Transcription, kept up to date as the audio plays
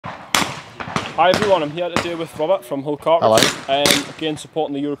Hi everyone, I'm here today with Robert from Hull Cartridge. Hello. Again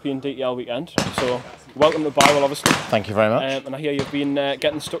supporting the European DTL weekend. So welcome to Bywell obviously. Thank you very much. And I hear you've been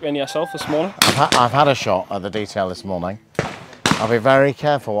getting stuck in yourself this morning. I've had a shot at the detail this morning. I'll be very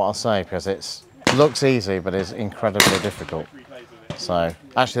careful what I say because it looks easy but is incredibly difficult. So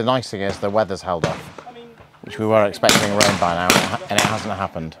actually the nice thing is the weather's held off, which we were expecting rain by now and it hasn't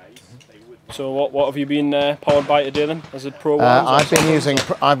happened. So what have you been powered by today then? Is it Pro 1s?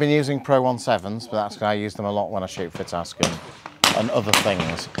 I've been using Pro 17s, but that's because I use them a lot when I shoot Fitask and other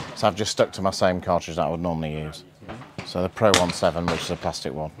things. So I've just stuck to my same cartridge that I would normally use. So the Pro 17, which is a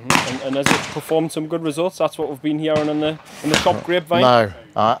plastic one. And has it performed some good results? That's what we've been hearing in the shop grapevine. No,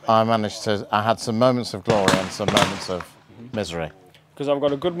 I managed to. I had some moments of glory and some moments of misery. Because I've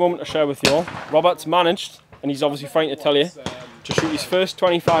got a good moment to share with you all. Robert's managed, and he's obviously frightened to tell you, to shoot his first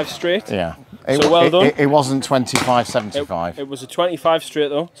 25 straight. Yeah. So well done. It wasn't 25.75. It was a 25 straight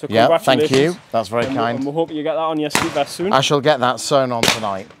though. So yeah, congratulations. thank you. That's very kind. And we'll hope you get that on your sleeve vest soon. I shall get that sewn on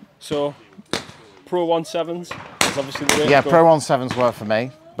tonight. So Pro 17s is obviously the way yeah, to go. Pro 17s work for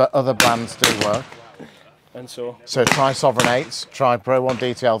me, but other brands do work. And so try Sovereign 8s, try Pro 1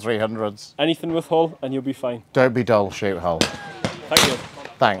 DTL 300s. Anything with Hull and you'll be fine. Don't be dull, shoot Hull. Thank you.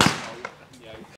 Thanks.